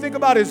 Can we think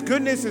about His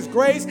goodness, His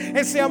grace,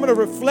 and say, I'm going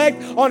to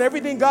reflect on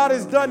everything God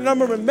has done, and I'm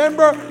going to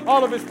remember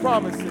all of His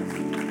promises.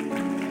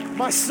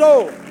 My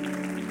soul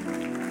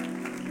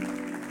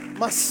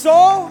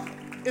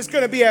is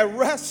going to be at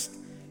rest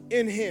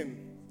in Him.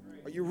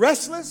 Are you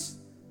restless?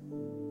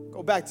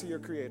 Go back to your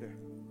Creator.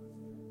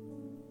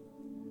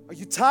 Are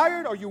you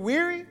tired? Are you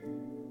weary?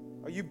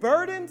 Are you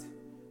burdened?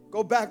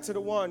 Go back to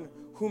the one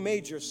who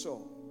made your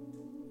soul.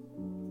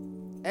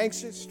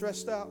 Anxious,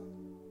 stressed out?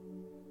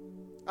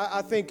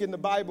 I think in the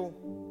Bible,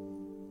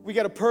 we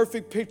get a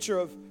perfect picture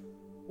of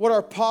what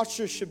our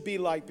posture should be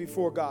like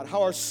before God,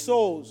 how our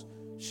souls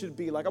should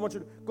be like. I want you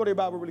to go to your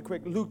Bible really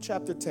quick. Luke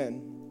chapter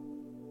 10.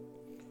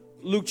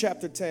 Luke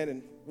chapter 10,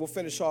 and we'll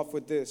finish off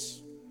with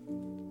this.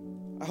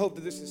 I hope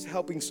that this is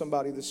helping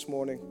somebody this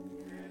morning.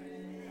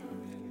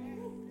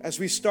 As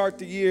we start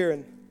the year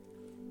and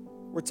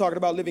we're talking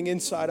about living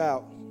inside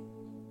out.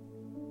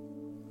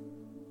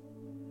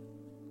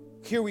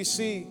 Here we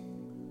see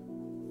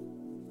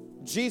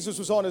Jesus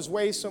was on his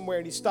way somewhere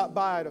and he stopped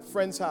by at a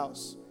friend's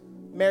house.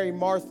 Mary,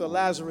 Martha,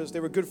 Lazarus, they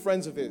were good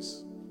friends of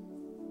his.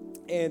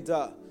 And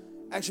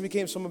actually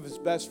became some of his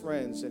best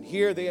friends. And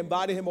here they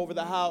invited him over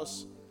the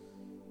house.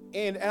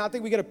 And I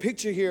think we get a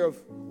picture here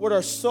of what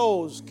our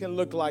souls can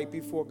look like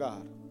before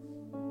God.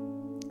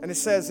 And it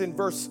says in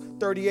verse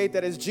 38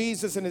 that as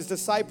Jesus and his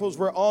disciples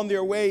were on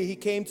their way, he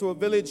came to a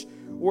village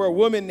where a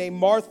woman named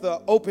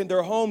Martha opened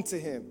her home to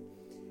him.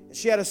 And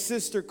she had a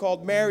sister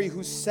called Mary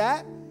who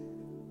sat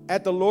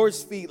at the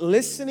Lord's feet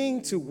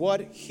listening to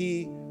what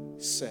he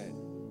said.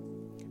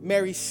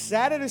 Mary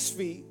sat at his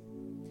feet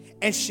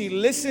and she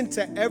listened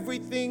to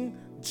everything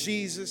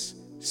Jesus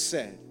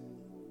said.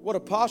 What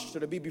a posture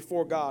to be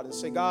before God and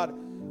say, God,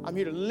 I'm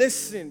here to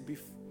listen.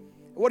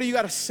 What do you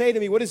got to say to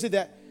me? What is it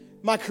that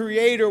my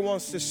Creator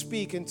wants to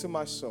speak into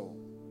my soul?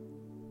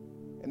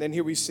 And then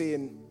here we see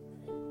in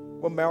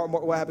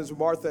what happens with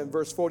Martha in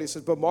verse 40. It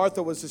says, but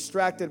Martha was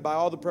distracted by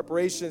all the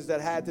preparations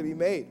that had to be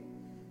made.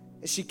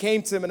 And she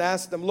came to him and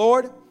asked him,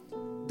 Lord,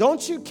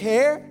 don't you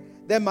care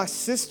that my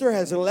sister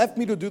has left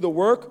me to do the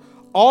work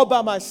all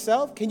by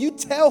myself? Can you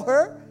tell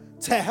her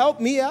to help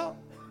me out?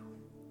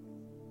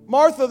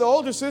 Martha, the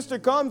older sister,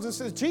 comes and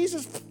says,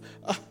 Jesus,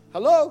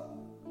 hello?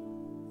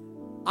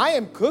 I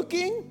am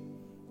cooking.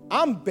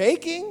 I'm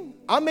baking.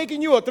 I'm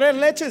making you a tres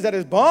leches that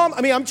is bomb.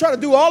 I mean, I'm trying to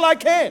do all I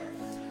can.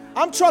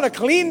 I'm trying to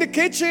clean the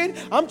kitchen.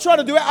 I'm trying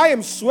to do it. I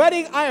am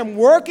sweating. I am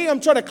working. I'm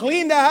trying to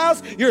clean the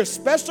house. You're a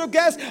special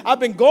guest. I've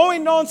been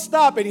going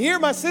nonstop. And here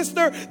my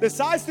sister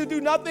decides to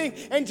do nothing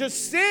and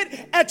just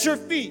sit at your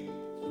feet.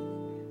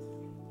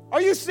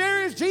 Are you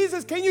serious?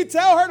 Jesus, can you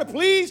tell her to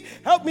please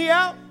help me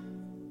out?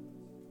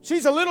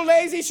 She's a little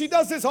lazy. She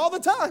does this all the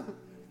time.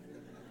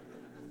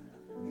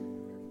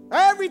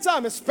 Every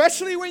time,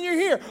 especially when you're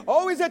here,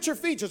 always at your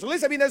feet. Just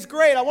listen. I mean, that's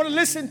great. I want to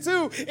listen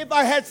too if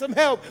I had some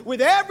help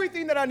with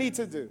everything that I need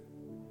to do.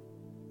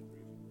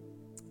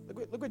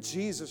 Look what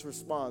Jesus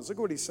responds. Look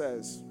what he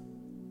says.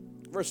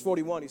 Verse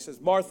 41, he says,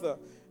 Martha,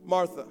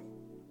 Martha,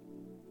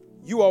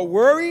 you are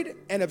worried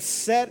and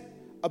upset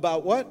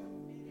about what?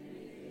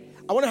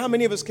 I wonder how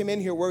many of us came in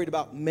here worried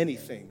about many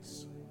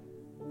things.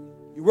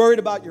 You're worried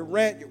about your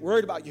rent. You're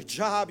worried about your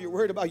job. You're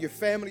worried about your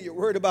family. You're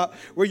worried about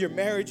where your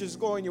marriage is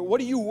going. What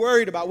are you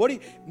worried about?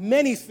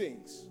 Many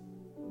things.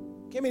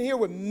 Came in here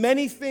with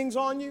many things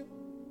on you.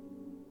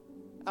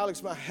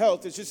 Alex, my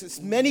health is just, it's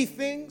many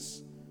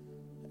things.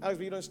 Alex,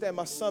 but you don't understand,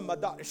 my son, my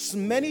daughter, it's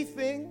many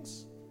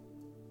things.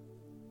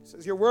 It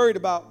says you're worried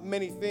about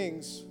many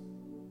things.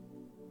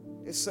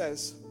 It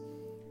says,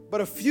 but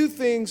a few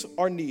things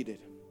are needed,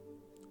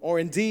 or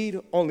indeed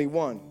only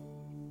one.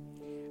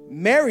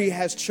 Mary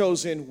has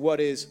chosen what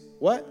is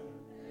what?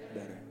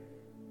 Better.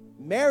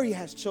 Mary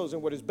has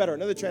chosen what is better.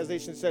 Another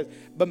translation says,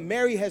 but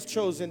Mary has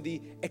chosen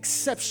the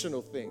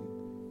exceptional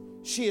thing.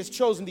 She has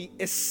chosen the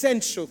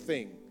essential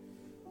thing.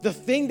 The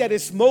thing that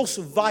is most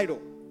vital.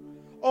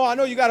 Oh, I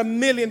know you got a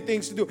million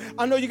things to do.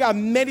 I know you got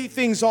many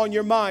things on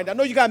your mind. I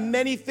know you got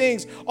many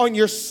things on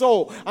your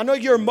soul. I know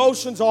your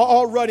emotions are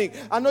all running.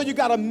 I know you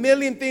got a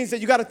million things that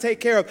you got to take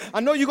care of.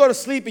 I know you go to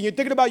sleep and you're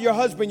thinking about your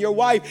husband, your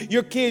wife,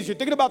 your kids. You're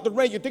thinking about the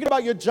rent. You're thinking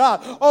about your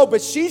job. Oh,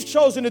 but she's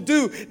chosen to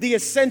do the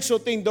essential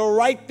thing, the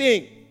right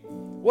thing.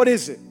 What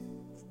is it?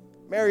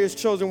 Mary has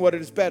chosen what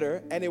is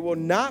better, and it will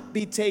not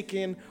be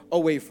taken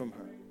away from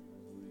her.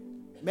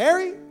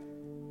 Mary,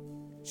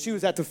 she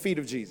was at the feet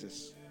of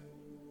Jesus.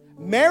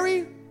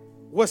 Mary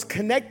was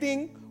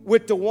connecting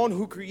with the one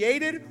who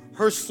created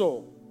her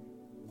soul.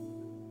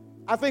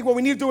 I think what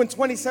we need to do in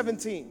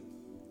 2017,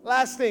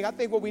 last thing, I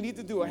think what we need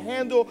to do is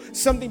handle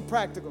something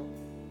practical.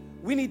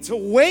 We need to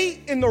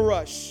wait in the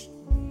rush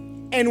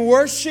and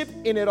worship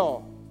in it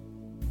all.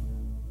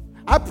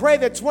 I pray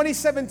that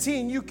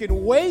 2017 you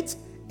can wait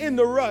in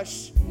the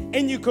rush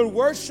and you can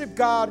worship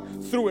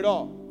God through it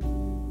all.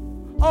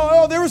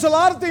 Oh, there was a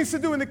lot of things to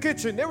do in the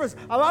kitchen. There was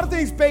a lot of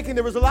things baking.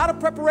 There was a lot of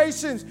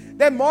preparations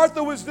that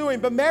Martha was doing.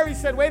 But Mary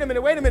said, wait a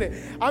minute.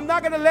 I'm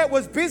not going to let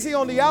what's busy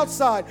on the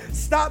outside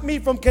stop me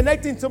from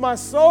connecting to my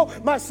soul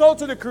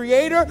to the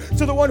Creator,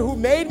 to the one who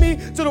made me,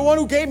 to the one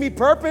who gave me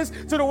purpose,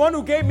 to the one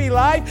who gave me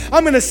life.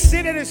 I'm going to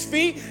sit at His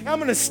feet, and I'm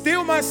going to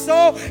still my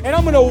soul, and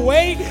I'm going to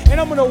wait, and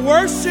I'm going to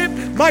worship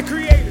my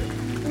Creator.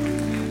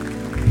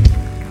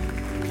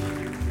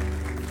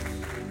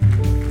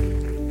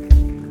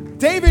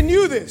 David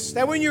knew this,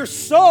 that when your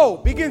soul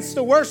begins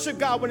to worship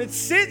God, when it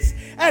sits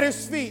at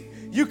His feet,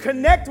 you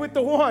connect with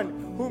the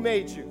one who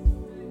made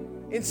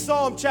you. In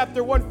Psalm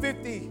chapter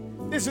 150,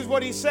 this is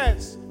what he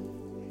says.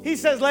 He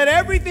says, let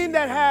everything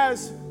that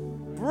has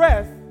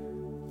breath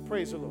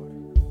praise the Lord.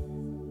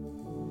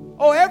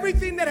 Oh,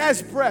 everything that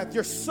has breath,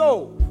 your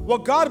soul,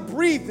 what God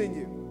breathed in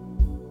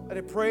you, let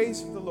it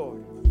praise the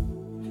Lord.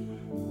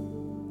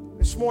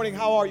 This morning,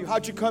 how are you?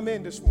 How'd you come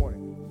in this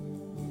morning?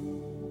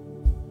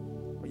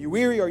 Are you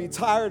weary? Are you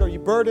tired? Are you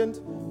burdened?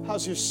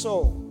 How's your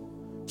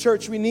soul?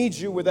 Church, we need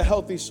you with a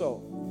healthy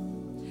soul.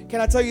 Can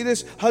I tell you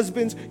this?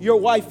 Husbands, your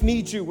wife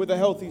needs you with a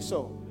healthy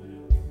soul.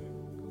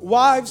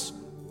 Wives,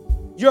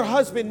 your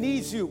husband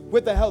needs you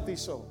with a healthy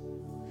soul.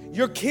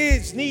 Your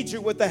kids need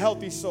you with a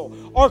healthy soul.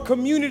 Our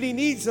community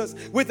needs us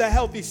with a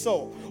healthy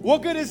soul.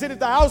 What good is it at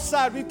the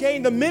outside we've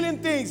gained a million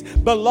things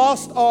but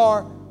lost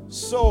our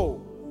soul?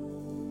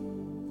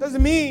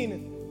 Doesn't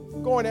mean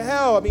going to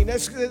hell. I mean,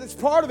 that's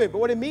part of it. But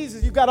what it means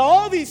is you've got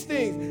all these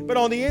things, but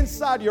on the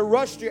inside, you're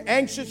rushed, you're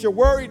anxious, you're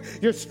worried,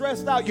 you're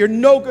stressed out, you're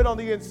no good on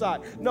the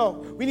inside. No,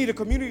 we need a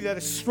community that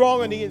is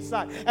strong on the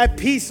inside, at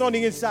peace on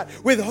the inside,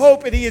 with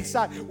hope on the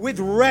inside, with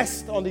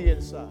rest on the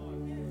inside.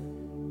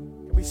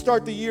 Can we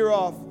start the year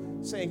off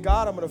saying,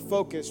 God, I'm going to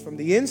focus from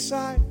the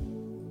inside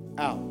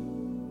out.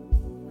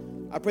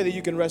 I pray that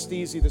you can rest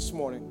easy this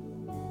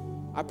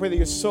morning. I pray that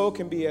your soul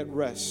can be at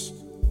rest.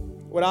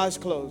 With eyes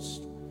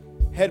closed,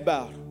 head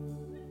bowed.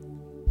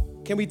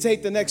 Can we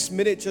take the next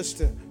minute just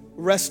to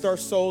rest our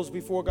souls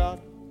before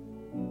God?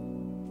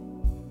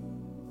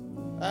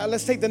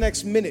 Let's take the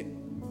next minute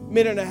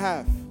and a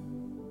half.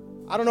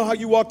 I don't know how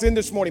you walked in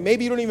this morning.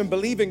 Maybe you don't even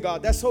believe in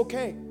God. That's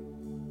okay.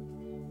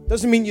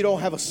 Doesn't mean you don't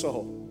have a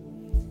soul.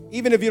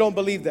 Even if you don't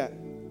believe that.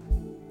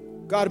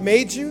 God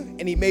made you,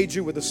 and He made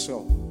you with a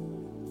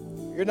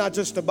soul. You're not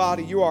just a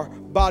body. You are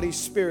body,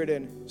 spirit,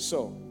 and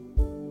soul.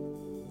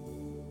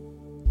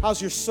 How's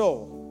your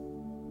soul?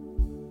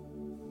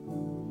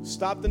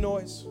 Stop the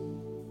noise,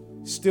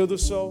 still the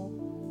soul,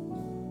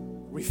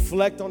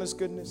 reflect on His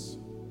goodness,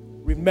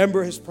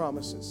 remember His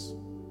promises,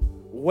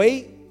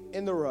 wait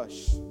in the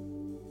rush,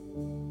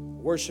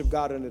 worship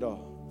God in it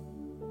all.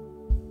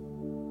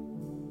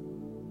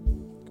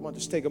 Come on,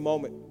 just take a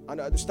moment.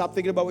 Stop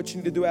thinking about what you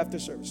need to do after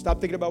service.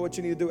 Stop thinking about what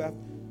you need to do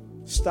after.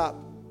 Stop.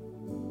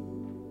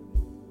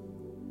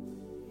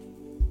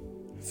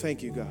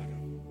 Thank you, God.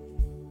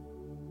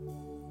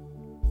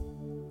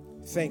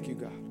 Thank you,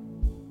 God.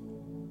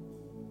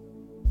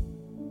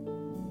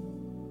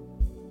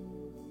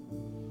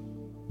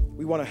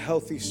 We want a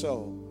healthy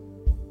soul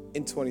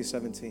in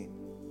 2017.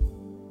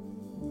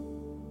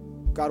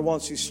 God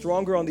wants you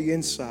stronger on the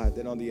inside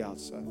than on the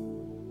outside.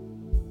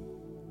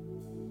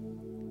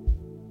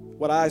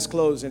 With eyes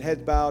closed and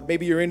head bowed,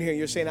 maybe you're in here and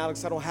you're saying,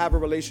 Alex, I don't have a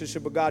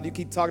relationship with God. You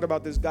keep talking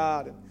about this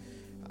God.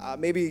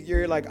 Maybe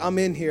you're like, I'm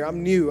in here,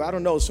 I'm new. I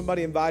don't know,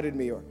 somebody invited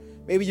me. Or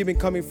maybe you've been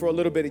coming for a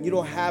little bit and you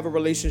don't have a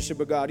relationship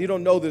with God. You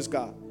don't know this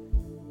God.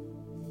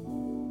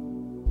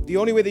 The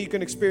only way that you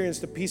can experience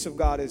the peace of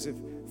God is if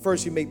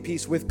first you make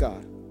peace with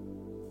God.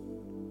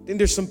 Then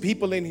there's some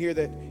people in here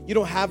that you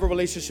don't have a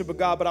relationship with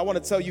God, but I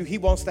want to tell you, He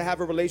wants to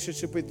have a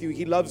relationship with you.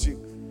 He loves you.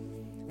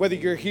 Whether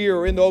you're here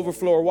or in the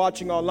overflow or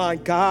watching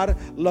online, God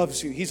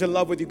loves you. He's in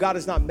love with you. God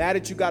is not mad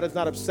at you. God is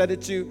not upset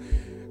at you.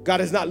 God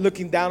is not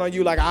looking down on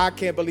you like, I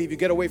can't believe you.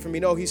 Get away from me.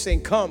 No, He's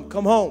saying, come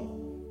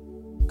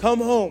home. Come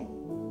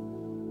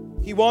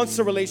home. He wants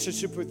a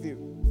relationship with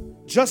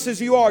you. Just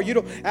as you are. You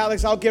don't,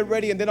 Alex, I'll get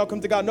ready and then I'll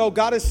come to God. No,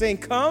 God is saying,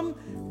 come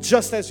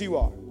just as you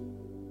are.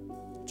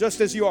 Just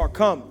as you are.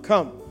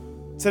 Come.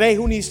 Today,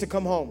 who needs to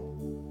come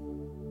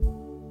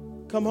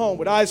home? Come home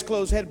with eyes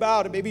closed, head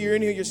bowed. And maybe you're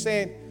in here, you're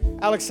saying,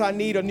 Alex, I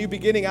need a new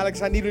beginning.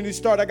 Alex, I need a new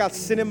start. I got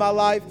sin in my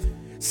life.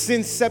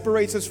 Sin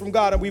separates us from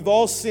God, and we've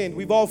all sinned.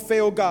 We've all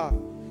failed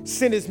God.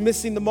 Sin is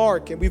missing the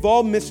mark, and we've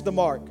all missed the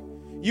mark.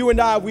 You and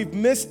I, we've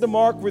missed the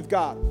mark with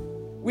God.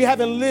 We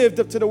haven't lived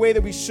up to the way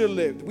that we should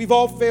live. We've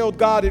all failed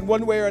God in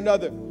one way or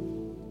another.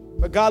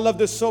 But God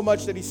loved us so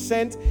much that He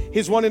sent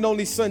His one and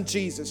only Son,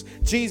 Jesus.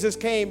 Jesus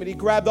came and He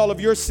grabbed all of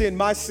your sin,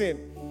 my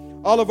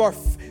sin, all of our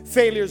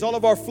failures, all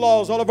of our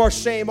flaws, all of our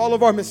shame, all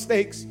of our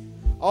mistakes,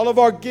 all of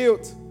our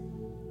guilt.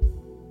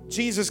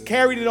 Jesus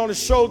carried it on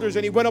His shoulders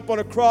and He went up on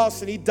a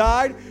cross and He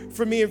died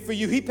for me and for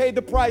you. He paid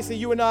the price that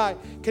you and I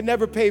can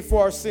never pay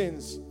for our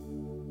sins.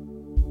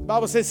 The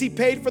Bible says He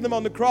paid for them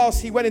on the cross.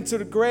 He went into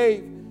the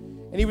grave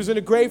and He was in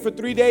the grave for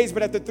 3 days,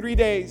 but after 3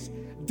 days,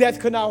 Death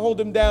could not hold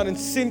him down and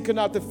sin could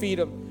not defeat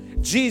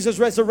him. Jesus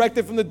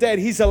resurrected from the dead.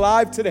 He's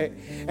alive today.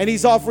 And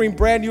he's offering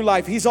brand new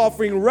life. He's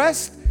offering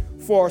rest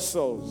for our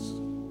souls.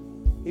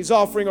 He's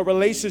offering a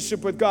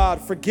relationship with God,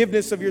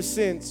 forgiveness of your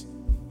sins.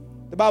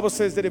 The Bible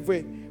says that if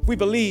we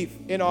believe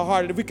in our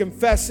heart and if we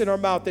confess in our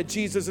mouth that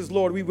Jesus is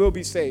Lord, we will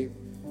be saved.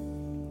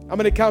 I'm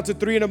going to count to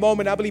 3 in a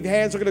moment. I believe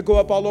hands are going to go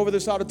up all over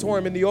this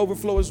auditorium in the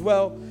overflow as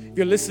well. If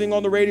you're listening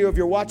on the radio, if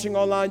you're watching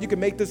online, you can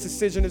make this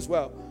decision as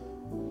well.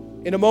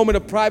 In a moment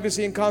of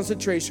privacy and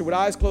concentration, with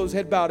eyes closed,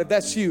 head bowed, if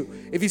that's you,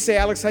 if you say,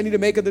 Alex, I need to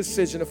make a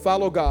decision to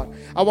follow God.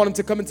 I want him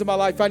to come into my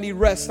life. I need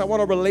rest. I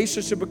want a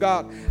relationship with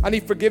God. I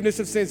need forgiveness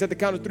of sins. At the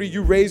count of 3,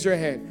 you raise your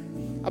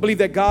hand. I believe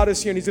that God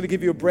is here and he's going to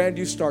give you a brand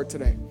new start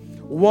today.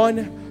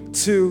 1,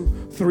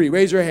 2, 3.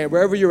 Raise your hand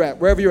wherever you're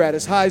at,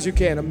 as high as you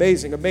can.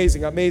 Amazing,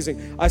 amazing,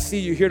 amazing. I see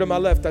you here to my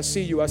left. I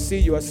see you, I see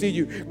you, I see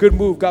you. Good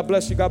move. God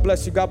bless you, God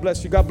bless you, God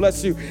bless you, God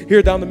bless you.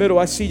 Here down the middle,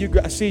 I see you,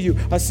 I see you,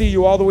 I see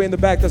you all the way in the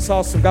back. That's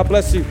awesome. God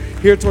bless you.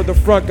 Here toward the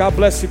front. God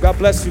bless you, God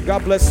bless you,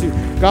 God bless you,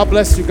 God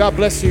bless you, God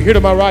bless you. Here to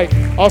my right.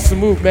 Awesome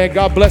move, man.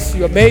 God bless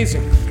you.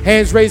 Amazing.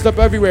 Hands raised up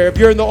everywhere. If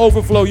you're in the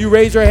overflow, you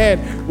raise your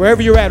hand.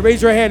 Wherever you're at,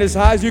 raise your hand as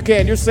high as you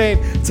can. You're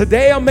saying,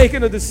 today I'm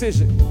making a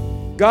decision.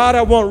 God,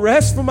 I want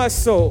rest for my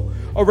soul,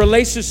 a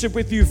relationship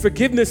with you,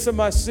 forgiveness of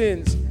my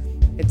sins,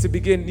 and to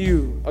begin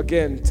new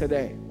again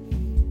today.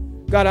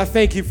 God, I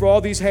thank you for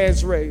all these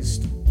hands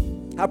raised.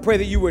 I pray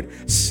that you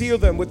would seal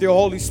them with your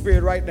Holy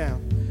Spirit right now.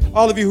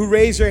 All of you who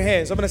raise your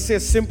hands, I'm going to say a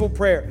simple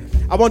prayer.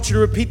 I want you to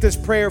repeat this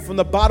prayer from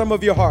the bottom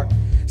of your heart.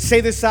 Say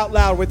this out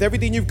loud with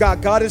everything you've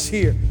got. God is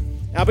here.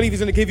 I believe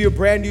he's going to give you a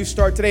brand new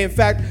start today. In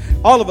fact,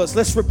 all of us,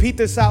 let's repeat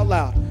this out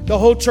loud. The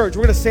whole church,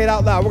 we're going to say it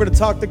out loud. We're going to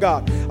talk to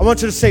God. I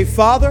want you to say,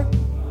 Father,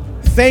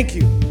 thank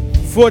you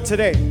for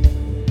today.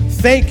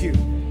 Thank you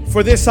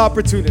for this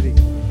opportunity.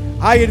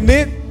 I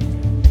admit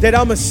that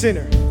I'm a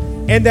sinner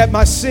and that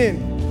my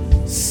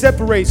sin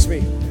separates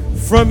me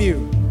from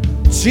you.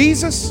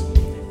 Jesus,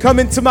 come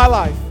into my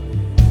life.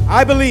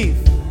 I believe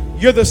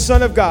you're the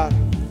Son of God,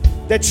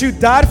 that you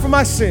died for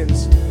my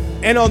sins,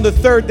 and on the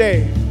third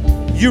day,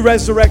 you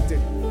resurrected.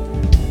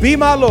 Be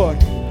my Lord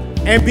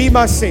and be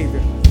my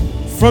Savior.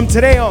 From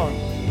today on,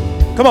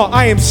 come on,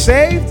 I am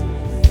saved,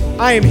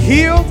 I am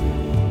healed,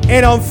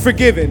 and I'm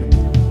forgiven.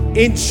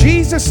 In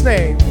Jesus'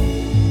 name,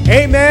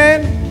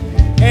 amen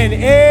and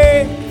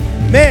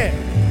amen.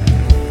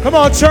 Come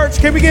on, church.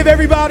 Can we give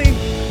everybody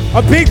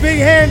a big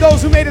hand,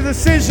 those who made a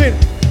decision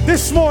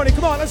this morning?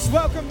 Come on, let's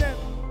welcome them.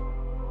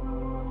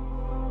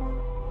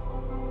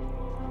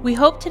 We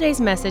hope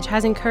today's message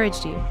has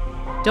encouraged you.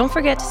 Don't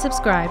forget to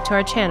subscribe to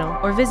our channel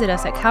or visit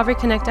us at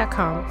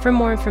calvaryconnect.com for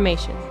more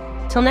information.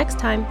 Till next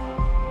time.